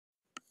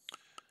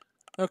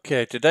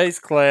Okay, today's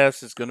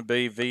class is going to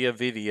be via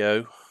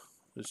video.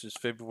 This is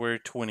February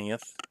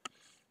 20th,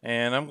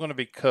 and I'm going to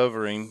be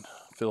covering,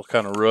 I feel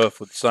kind of rough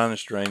with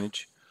sinus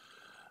drainage.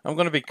 I'm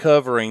going to be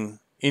covering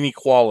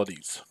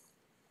inequalities,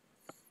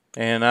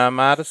 and I'm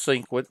out of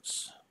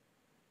sequence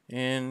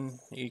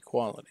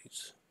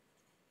inequalities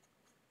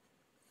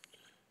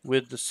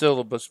with the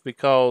syllabus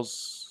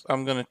because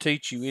I'm going to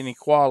teach you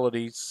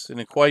inequalities and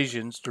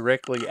equations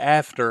directly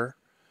after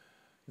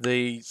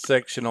the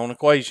section on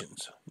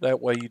equations.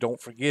 That way you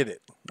don't forget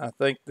it. I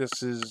think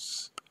this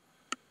is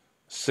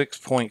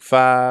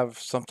 6.5,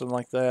 something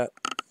like that.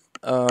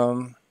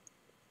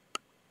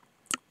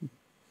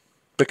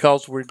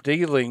 Because we're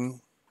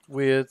dealing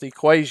with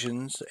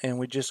equations and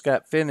we just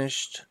got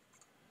finished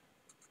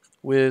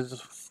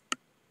with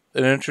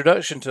an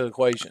introduction to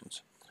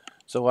equations.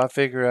 So I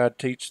figure I'd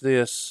teach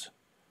this.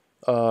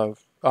 I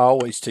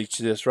always teach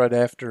this right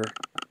after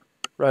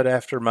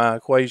my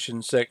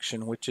equation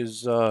section, which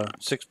is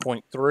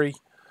 6.3.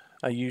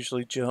 I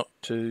usually jump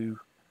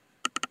to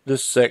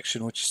this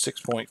section, which is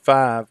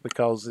 6.5,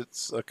 because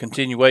it's a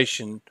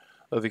continuation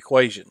of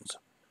equations.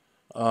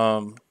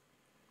 In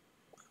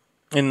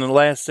the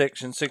last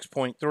section,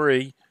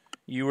 6.3,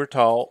 you were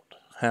taught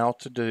how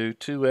to do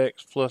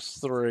 2x plus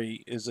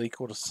 3 is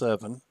equal to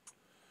 7.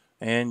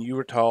 And you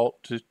were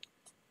taught to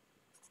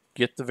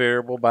get the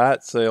variable by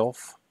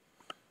itself.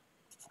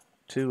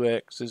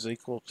 2x is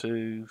equal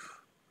to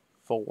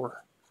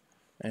 4.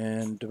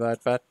 And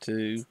divide by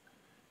 2.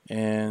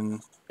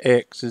 And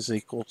x is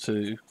equal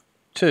to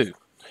 2.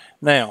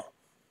 Now,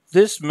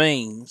 this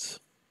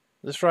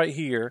right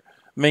here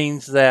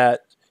means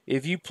that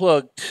if you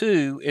plug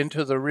 2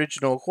 into the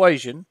original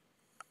equation,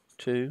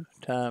 2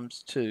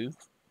 times 2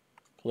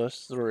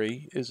 plus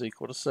 3 is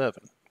equal to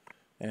 7.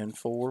 And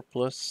 4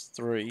 plus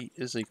 3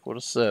 is equal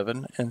to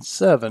 7. And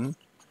 7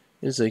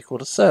 is equal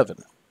to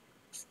 7.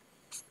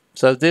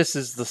 So this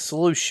is the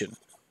solution.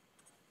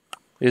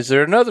 Is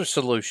there another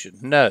solution?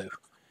 No.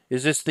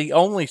 Is this the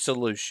only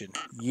solution?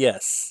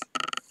 Yes.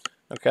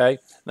 Okay.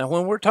 Now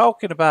when we're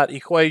talking about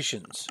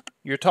equations,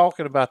 you're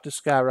talking about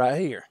this guy right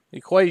here.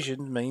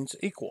 Equation means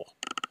equal.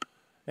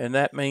 And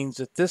that means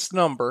that this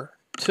number,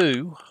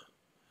 2,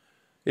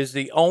 is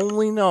the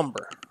only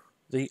number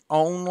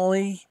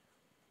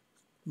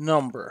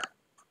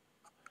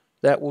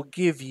that will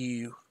give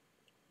you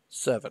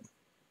 7.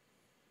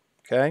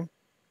 Okay?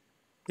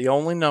 The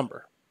only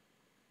number.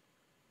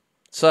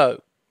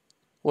 So,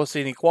 what's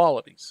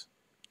inequalities?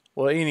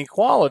 Well,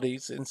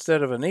 inequalities,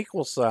 instead of an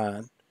equal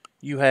sign,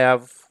 you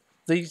have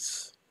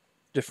these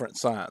different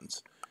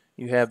signs.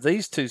 You have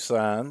these two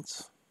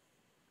signs,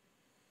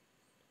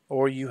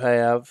 or you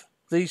have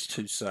these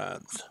two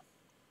signs.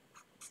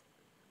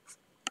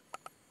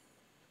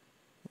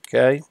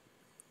 Okay?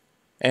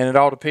 And it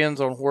all depends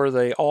on where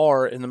they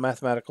are in the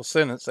mathematical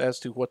sentence as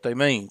to what they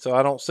mean. So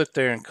I don't sit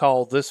there and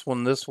call this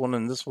one, this one,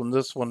 and this one,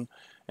 this one,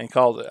 and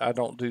call it. I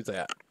don't do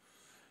that.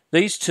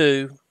 These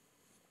two,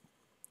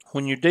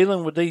 when you're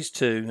dealing with these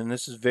two, and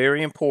this is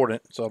very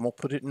important, so I'm going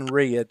to put it in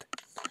red.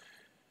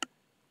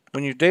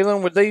 When you're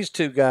dealing with these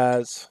two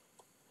guys,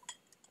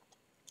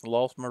 I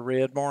lost my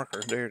red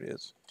marker. There it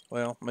is.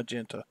 Well,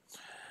 magenta.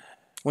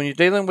 When you're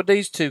dealing with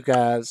these two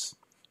guys,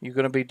 you're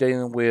going to be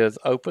dealing with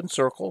open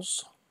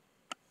circles.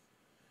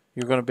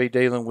 You're going to be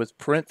dealing with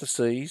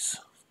parentheses,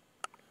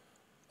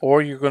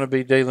 or you're going to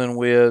be dealing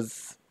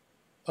with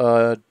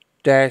a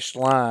dashed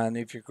line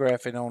if you're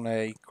graphing on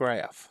a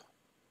graph,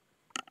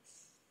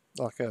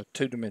 like a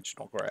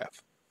two-dimensional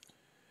graph.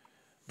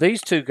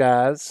 These two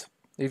guys,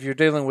 if you're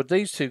dealing with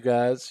these two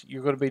guys,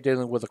 you're going to be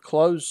dealing with a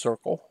closed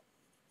circle,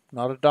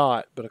 not a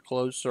dot, but a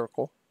closed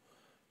circle,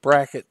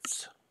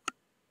 brackets,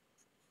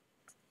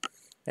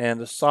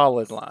 and a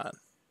solid line.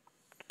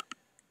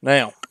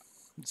 Now,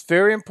 it's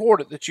very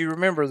important that you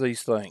remember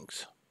these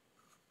things.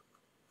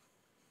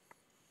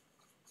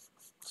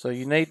 So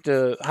you need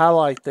to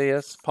highlight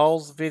this,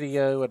 pause the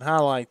video and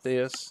highlight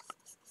this,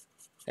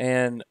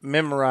 and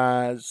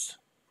memorize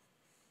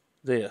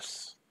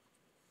this,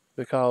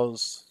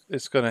 because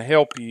it's going to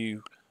help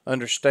you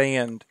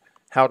understand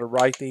how to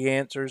write the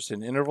answers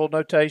in interval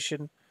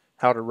notation,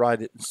 how to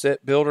write it in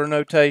set builder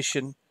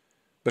notation,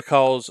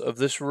 because of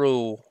this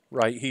rule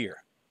right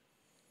here.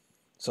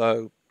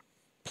 So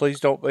please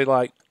don't be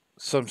like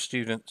some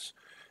students,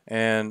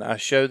 and I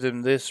show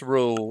them this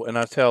rule and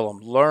I tell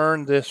them,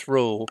 learn this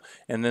rule,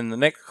 and then the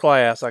next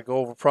class I go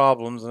over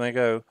problems and they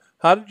go,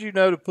 how did you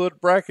know to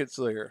put brackets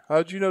there? How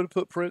did you know to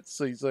put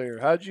parentheses there?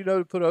 How did you know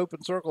to put an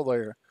open circle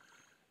there?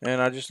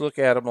 And I just look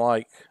at them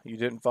like, you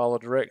didn't follow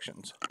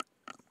directions.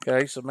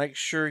 Okay, so make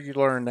sure you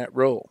learn that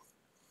rule.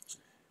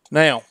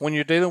 Now, when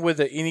you're dealing with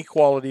the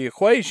inequality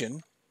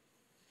equation,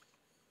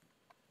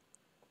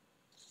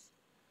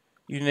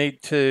 you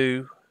need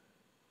to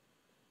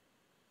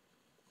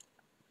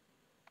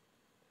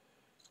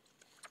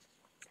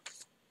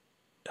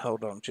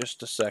hold on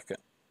just a second.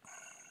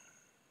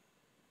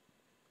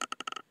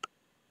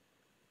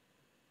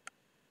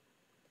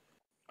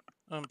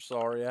 I'm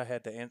sorry, I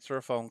had to answer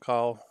a phone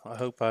call. I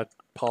hope I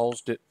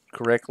paused it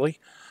correctly.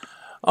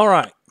 All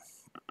right.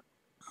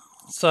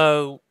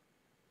 So,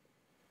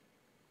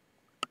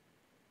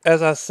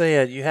 as I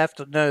said, you have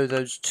to know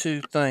those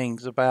two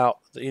things about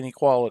the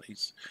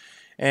inequalities.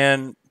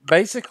 And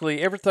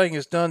basically, everything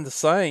is done the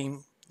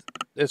same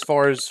as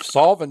far as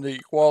solving the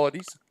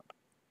equalities.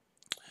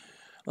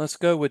 Let's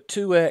go with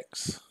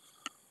 2x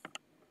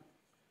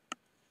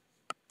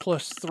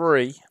plus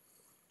 3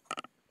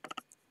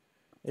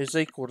 is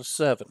equal to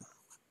 7.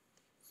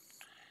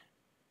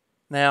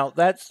 Now,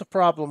 that's the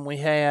problem we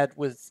had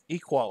with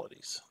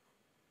equalities.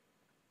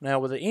 Now,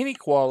 with the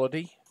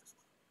inequality,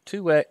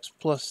 2x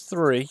plus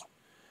 3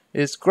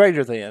 is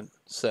greater than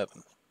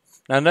 7.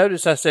 Now,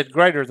 notice I said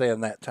greater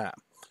than that time,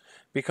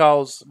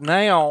 because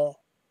now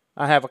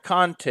I have a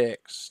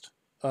context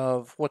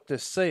of what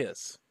this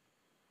says.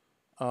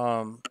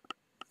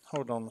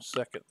 Hold on a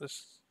second.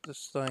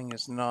 This thing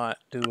is not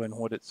doing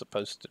what it's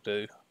supposed to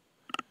do.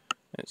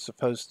 It's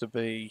supposed to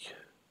be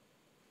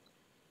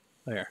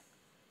there.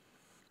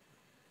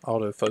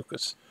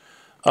 Autofocus.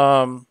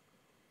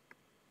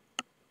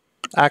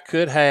 I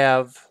could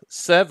have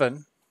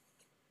 7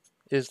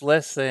 is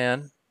less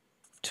than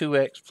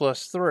 2x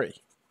plus 3.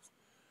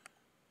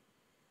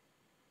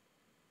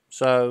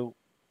 So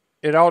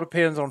it all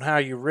depends on how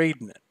you're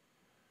reading it.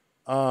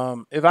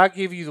 If I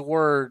give you the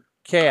word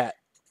cat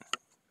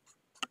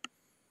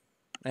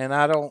and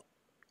I don't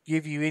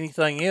give you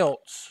anything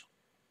else,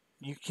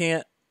 you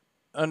can't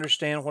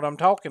understand what I'm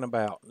talking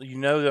about. You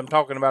know that I'm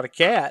talking about a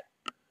cat,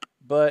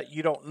 but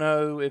you don't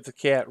know if the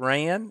cat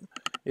ran,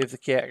 if the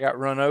cat got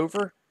run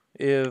over,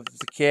 if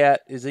the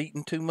cat is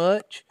eating too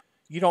much.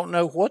 You don't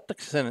know what the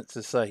sentence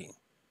is saying.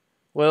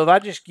 Well, if I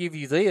just give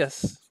you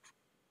this,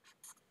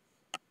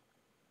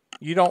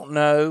 you don't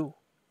know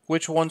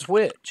which one's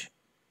which.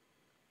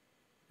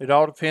 It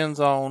all depends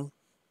on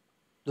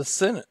the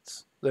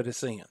sentence that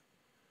it's in.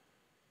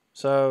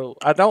 So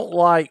I don't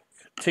like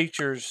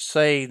teachers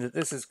saying that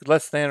this is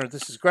less than or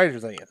this is greater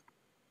than.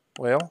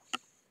 Well,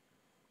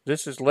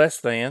 this is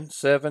less than.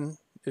 7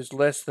 is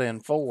less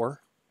than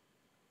 4.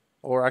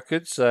 Or I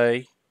could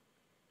say,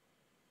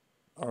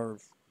 or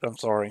I'm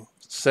sorry,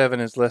 7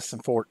 is less than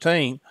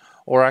 14.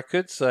 Or I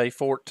could say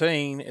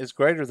 14 is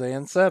greater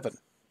than 7.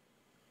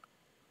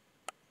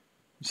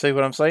 You see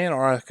what I'm saying?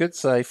 Or I could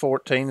say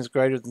 14 is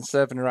greater than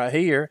 7 right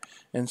here,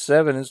 and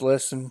 7 is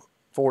less than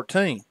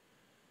 14.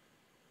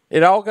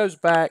 It all goes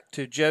back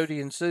to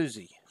Jody and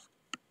Susie.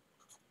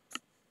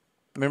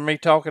 Remember me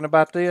talking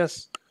about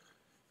this?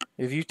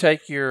 If you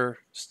take your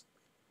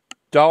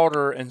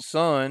daughter and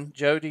son,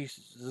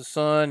 Jody's the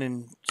son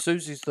and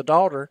Susie's the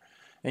daughter,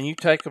 and you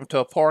take them to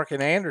a park in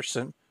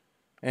Anderson,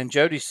 and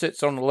Jody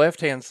sits on the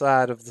left-hand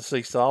side of the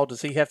seesaw,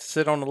 does he have to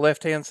sit on the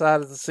left-hand side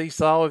of the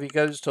seesaw if he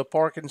goes to a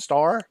park in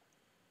Star?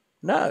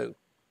 No.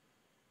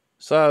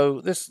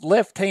 So this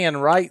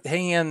left-hand,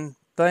 right-hand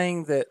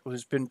thing that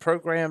has been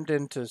programmed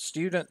into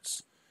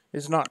students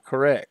is not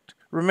correct.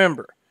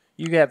 Remember,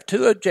 you have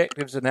two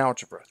objectives in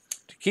algebra: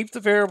 to keep the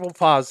variable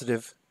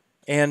positive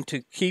and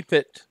to keep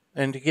it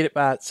and to get it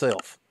by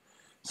itself.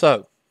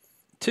 So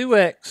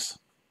 2x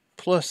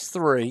plus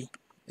 3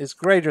 is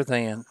greater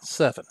than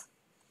 7.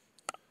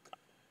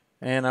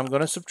 And I'm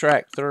going to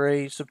subtract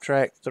 3,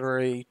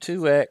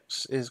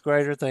 2x is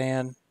greater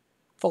than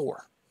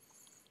 4.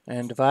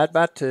 And divide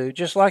by 2,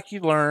 just like you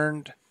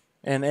learned,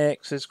 and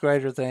x is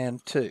greater than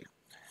 2.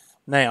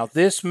 Now,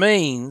 this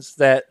means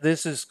that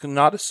this is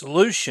not a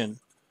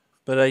solution,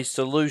 but a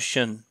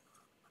solution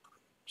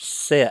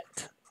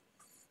set.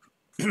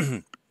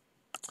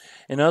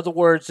 In other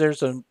words,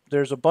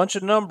 there's a bunch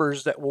of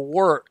numbers that will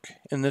work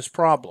in this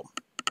problem.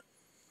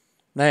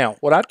 Now,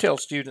 what I tell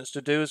students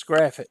to do is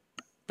graph it,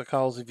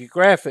 because if you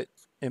graph it,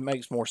 it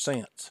makes more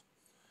sense.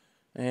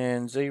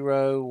 And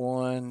 0,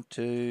 1,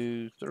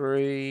 2,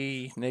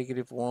 3,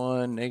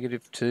 -1,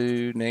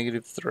 -2,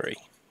 -3.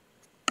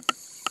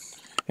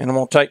 And I'm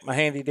going to take my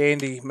handy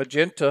dandy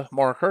magenta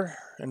marker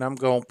and I'm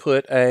going to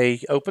put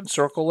a open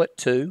circle at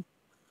 2.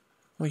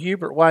 Well,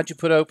 Hubert, why'd you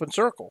put open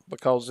circle?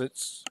 Because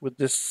it's with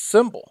this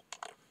symbol.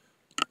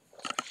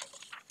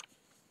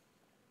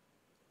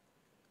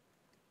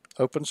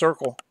 Open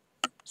circle.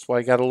 That's why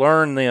you got to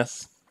learn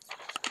this.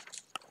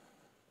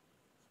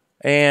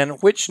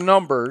 And which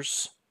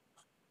numbers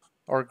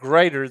are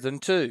greater than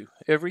 2?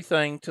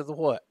 Everything to the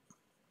what?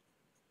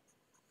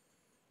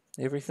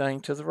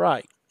 Everything to the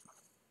right.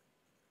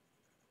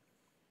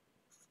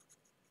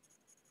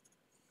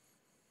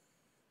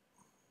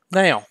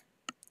 Now,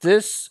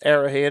 this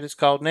arrowhead is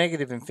called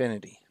negative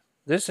infinity.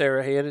 This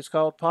arrowhead is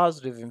called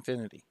positive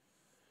infinity.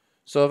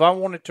 So if I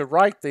wanted to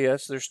write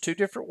this, there's two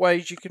different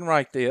ways you can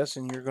write this,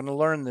 and you're going to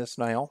learn this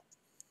now.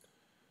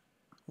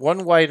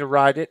 One way to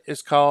write it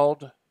is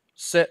called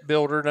set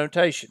builder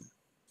notation.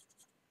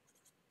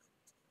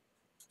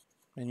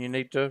 And you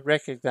need to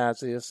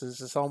recognize this.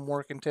 This is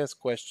homework and test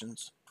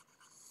questions.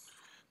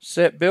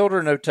 Set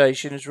builder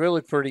notation is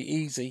really pretty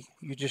easy.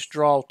 You just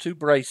draw two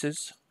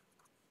braces,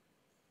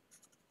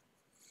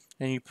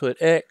 and you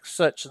put x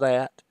such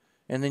that,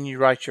 and then you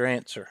write your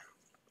answer.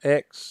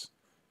 X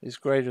is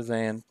greater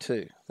than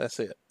 2. That's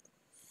it.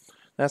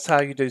 That's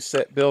how you do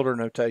set builder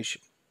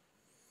notation.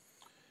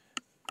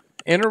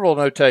 Interval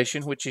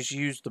notation, which is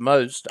used the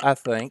most, I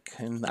think,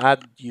 and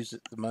I'd use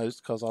it the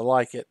most because I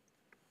like it,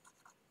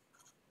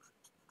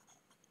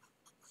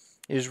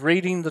 is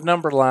reading the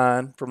number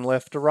line from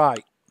left to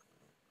right.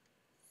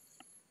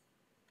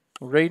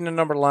 Reading the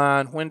number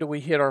line, when do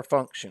we hit our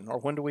function, or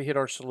when do we hit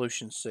our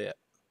solution set?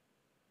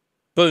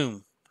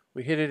 Boom,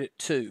 we hit it at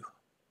 2.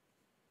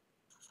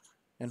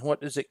 And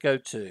what does it go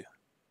to?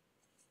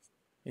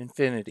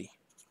 Infinity.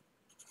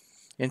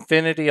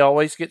 Infinity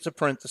always gets a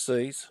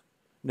parentheses.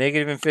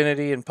 Negative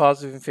infinity and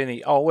positive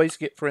infinity always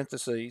get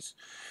parentheses.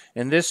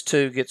 And this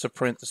 2 gets a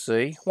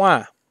parenthesis.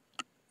 Why?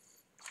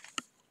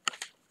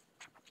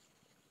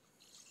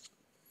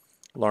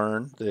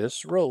 Learn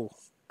this rule.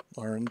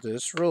 Learn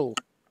this rule.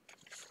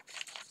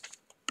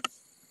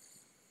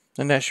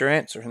 And that's your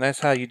answer. And that's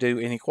how you do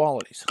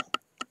inequalities.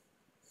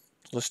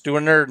 Let's do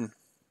a nerdin'.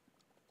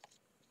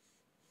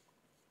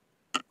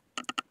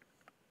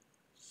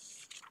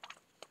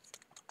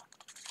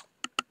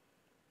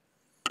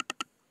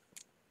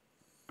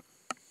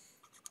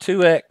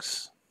 Two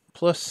x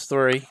plus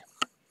 3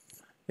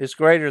 is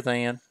greater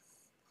than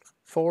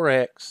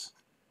 4x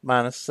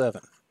minus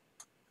 7.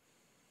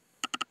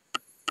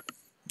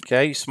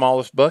 Okay,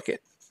 smallest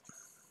bucket.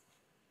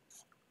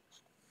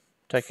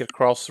 Take it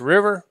across the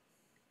river.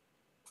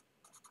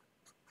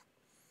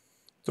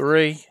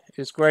 3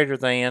 is greater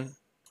than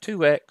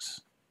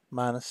 2x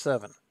minus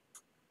 7.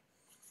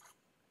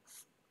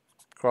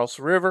 Across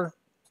the river.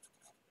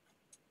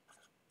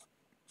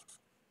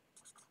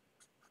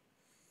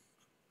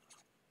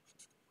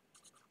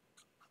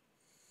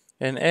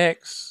 And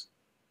x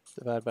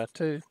divided by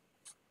 2.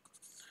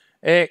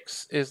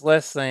 X is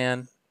less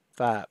than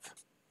 5.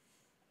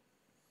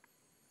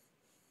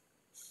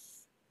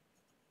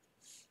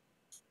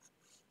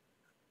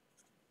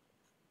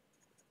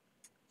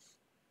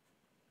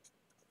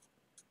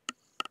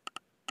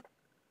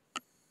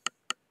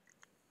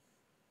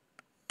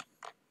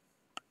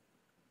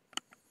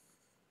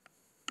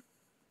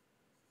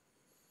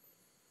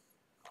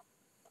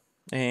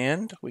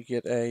 And we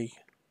get a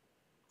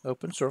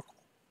open circle.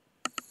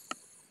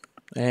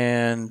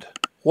 And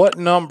what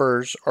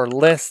numbers are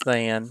less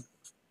than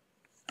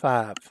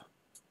 5?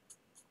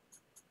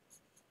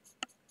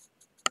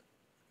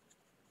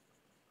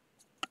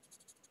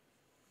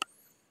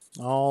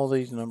 All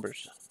these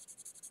numbers.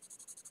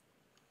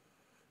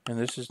 And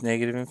this is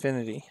negative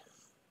infinity.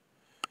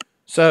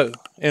 So,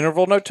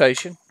 interval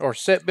notation, or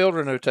set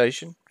builder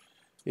notation,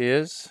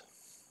 is,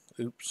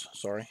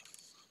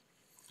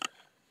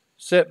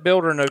 set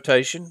builder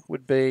notation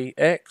would be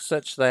x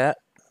such that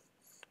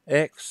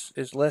x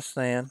is less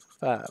than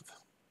 5.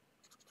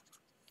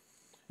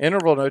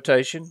 Interval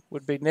notation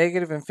would be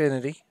negative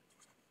infinity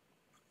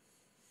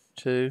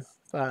to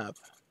 5.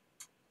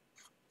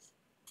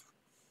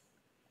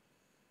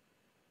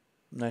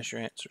 And that's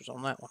your answers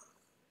on that one.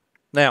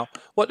 Now,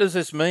 what does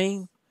this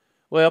mean?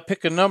 Well,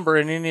 pick a number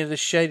in any of the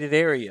shaded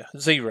area.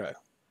 0.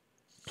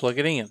 Plug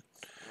it in.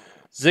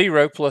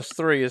 0 plus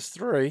 3 is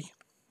 3.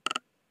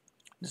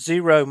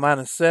 0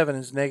 minus 7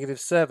 is negative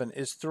 7.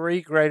 Is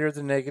 3 greater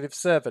than negative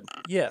 7?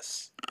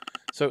 Yes.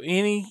 So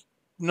any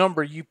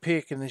number you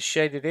pick in the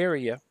shaded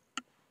area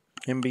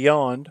and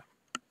beyond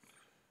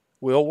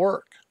will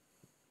work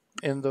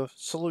in the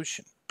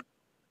solution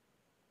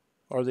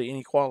or the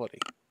inequality.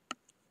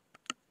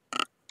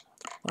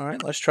 All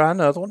right, let's try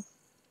another one.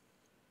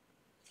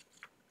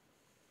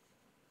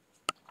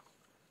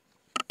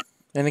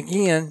 And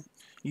again,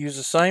 use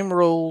the same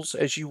rules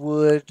as you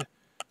would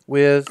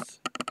with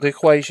the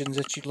equations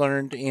that you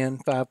learned in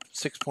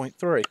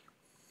 6.3.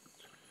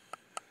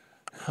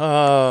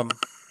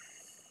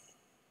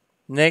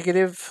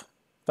 Negative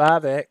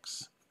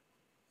 5x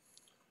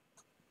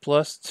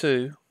plus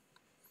 2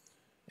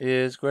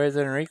 is greater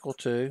than or equal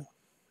to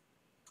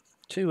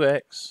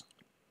 2x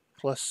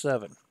plus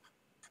 7.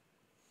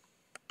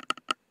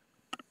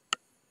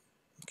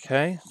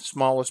 Okay,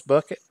 smallest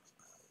bucket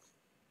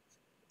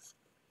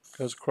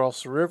goes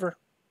across the river.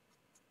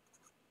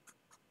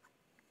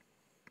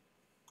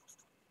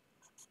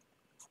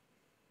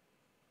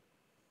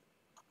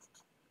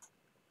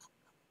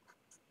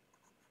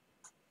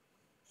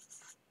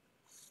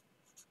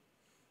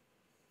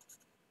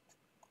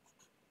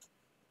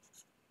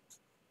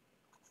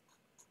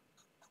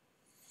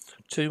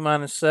 Two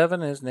minus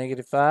 7 is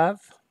negative 5.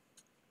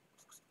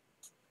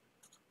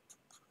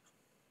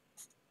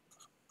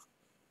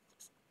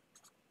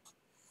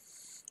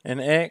 And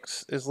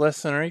x is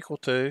less than or equal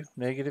to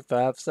negative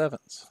 5/7.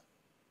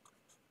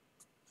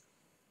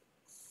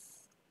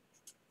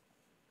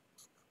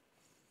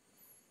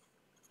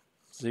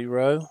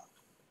 0,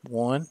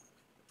 1,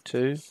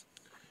 2,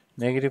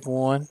 negative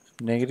 1,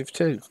 negative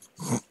 2.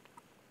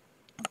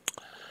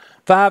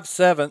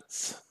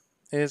 5/7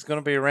 is going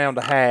to be around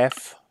a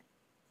half.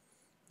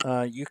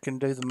 You can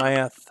do the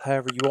math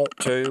however you want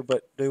to,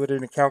 but do it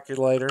in a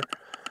calculator.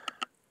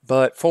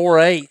 But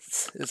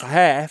 4/8 is a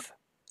half.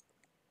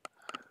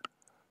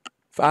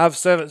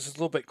 5/7 is a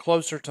little bit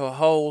closer to a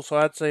whole, so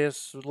I'd say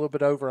it's a little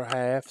bit over a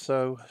half.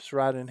 So it's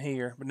right in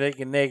here. But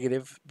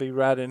negative be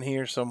right in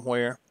here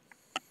somewhere.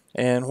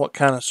 And what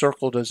kind of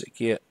circle does it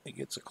get? It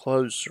gets a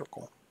closed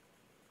circle.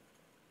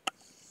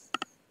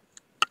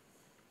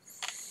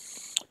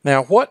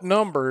 Now, what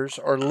numbers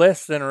are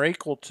less than or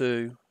equal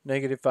to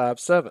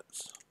 -5/7?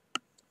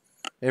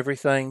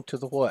 Everything to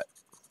the what?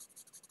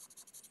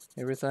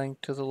 Everything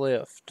to the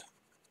left.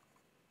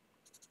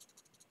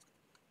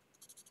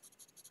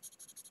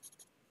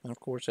 And of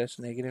course, that's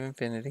negative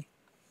infinity.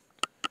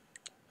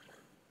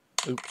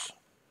 Oops.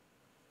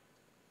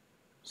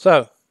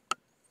 So,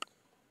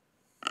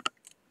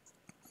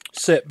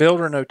 set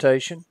builder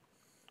notation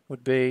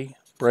would be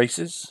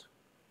braces,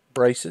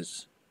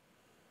 braces,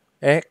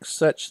 x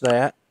such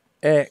that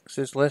x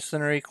is less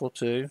than or equal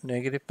to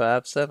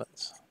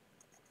 -5/7.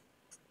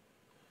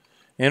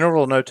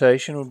 Interval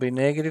notation would be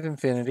negative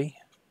infinity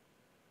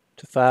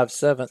to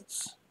 5/7,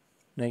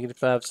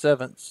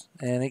 -5/7,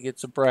 and it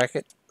gets a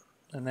bracket,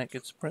 and that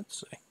gets a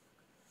parenthesis.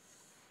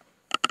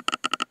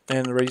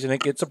 And the reason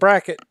it gets a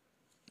bracket,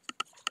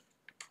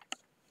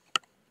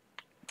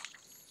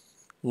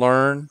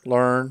 learn,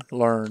 learn,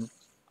 learn.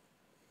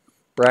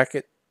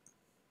 Bracket,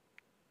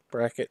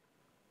 bracket,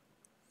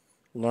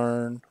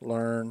 learn,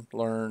 learn,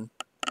 learn.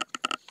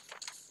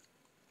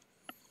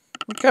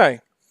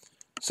 Okay,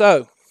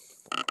 so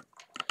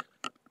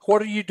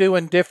what are you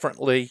doing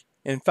differently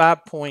in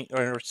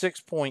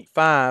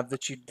 6.5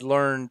 that you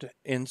learned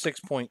in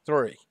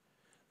 6.3?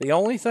 The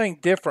only thing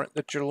different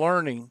that you're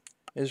learning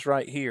is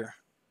right here.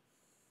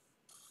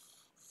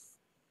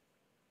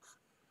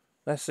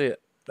 That's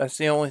it. That's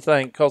the only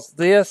thing, because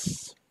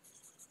this,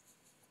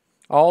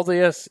 all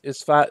this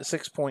is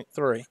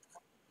 6.3.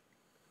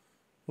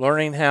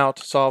 Learning how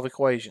to solve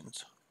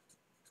equations.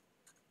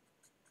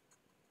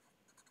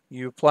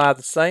 You apply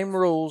the same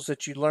rules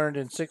that you learned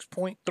in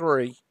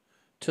 6.3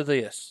 to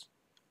this.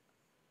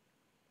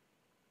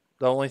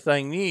 The only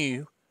thing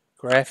new,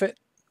 graph it,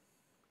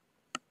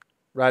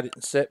 write it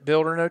in set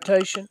builder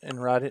notation,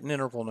 and write it in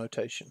interval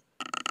notation.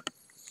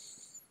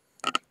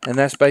 And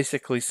that's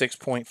basically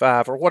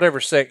 6.5, or whatever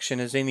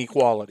section is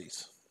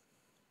inequalities.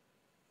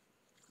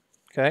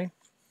 Okay?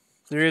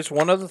 There is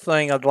one other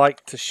thing I'd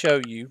like to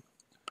show you,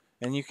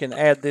 and you can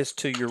add this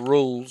to your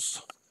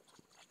rules,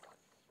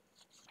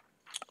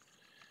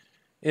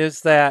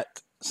 is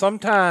that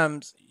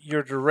sometimes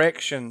your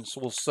directions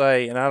will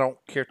say, and I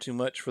don't care too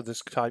much for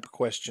this type of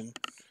question,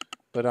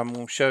 but I'm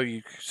going to show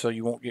you so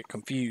you won't get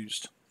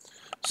confused.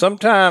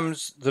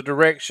 Sometimes the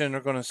direction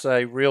are going to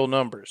say real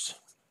numbers.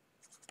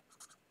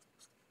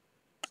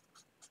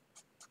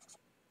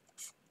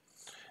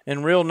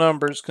 And real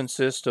numbers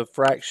consist of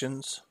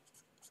fractions,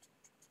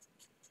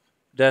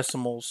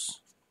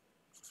 decimals,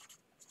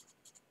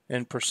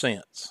 and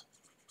percents,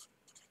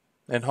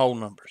 and whole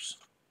numbers.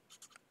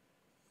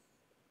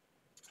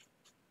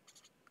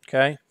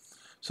 Okay?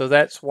 So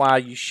that's why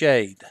you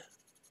shade.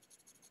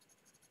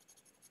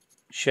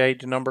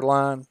 Shade the number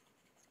line,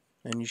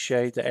 and you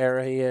shade the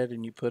arrowhead,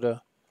 and you put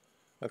a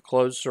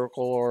closed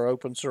circle or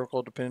open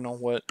circle, depending on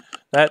what.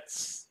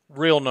 That's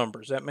real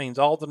numbers. That means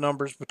all the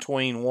numbers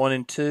between 1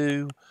 and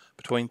 2,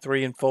 between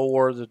 3 and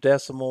 4, the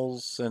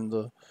decimals and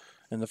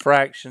the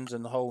fractions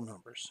and the whole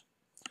numbers.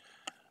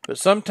 But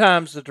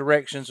sometimes the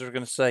directions are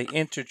going to say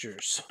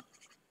integers.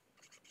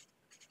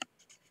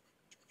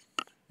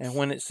 And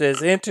when it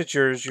says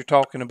integers, you're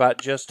talking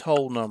about just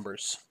whole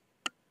numbers.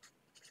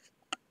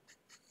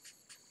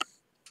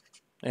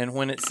 And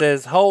when it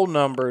says whole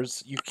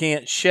numbers, you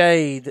can't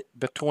shade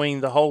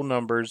between the whole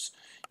numbers.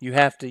 You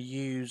have to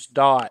use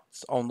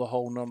dots on the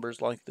whole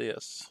numbers like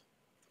this.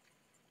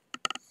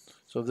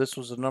 So this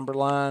was a number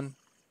line.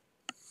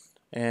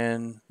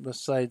 And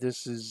let's say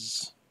this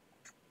is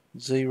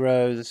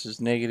 0, this is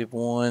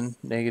 -1,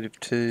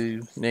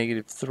 -2,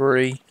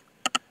 -3,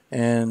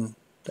 and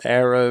the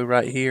arrow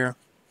right here.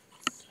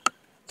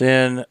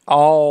 Then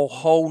all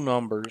whole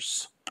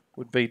numbers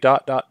would be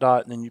dot, dot,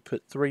 dot, and then you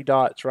put 3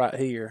 dots right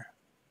here.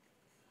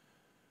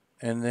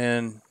 And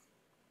then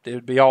it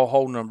would be all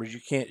whole numbers. You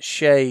can't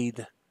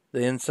shade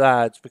the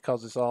insides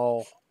because it's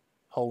all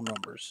whole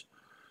numbers.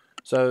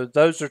 So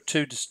those are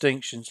two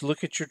distinctions.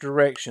 Look at your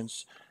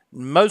directions.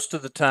 Most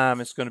of the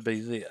time it's going to be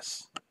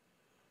this.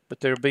 But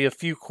there'll be a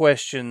few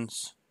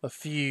questions,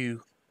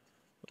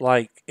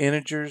 like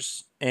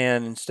integers,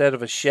 and instead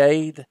of a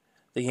shade,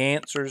 the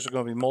answers are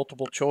going to be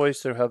multiple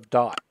choice. They'll have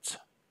dots.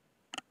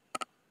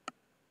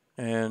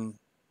 And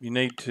you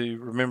need to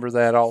remember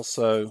that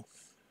also,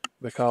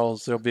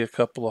 because there'll be a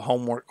couple of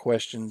homework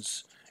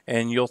questions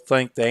and you'll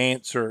think the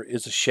answer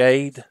is a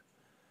shade,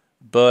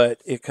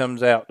 but it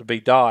comes out to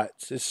be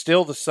dots. It's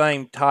still the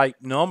same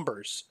type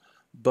numbers,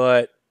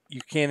 but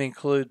you can't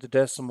include the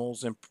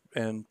decimals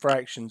and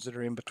fractions that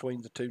are in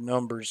between the two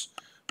numbers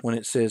when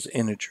it says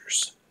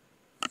integers.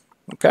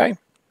 Okay?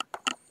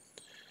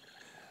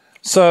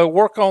 So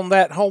work on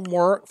that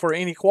homework for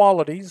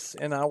inequalities,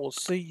 and I will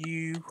see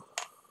you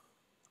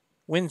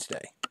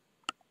Wednesday.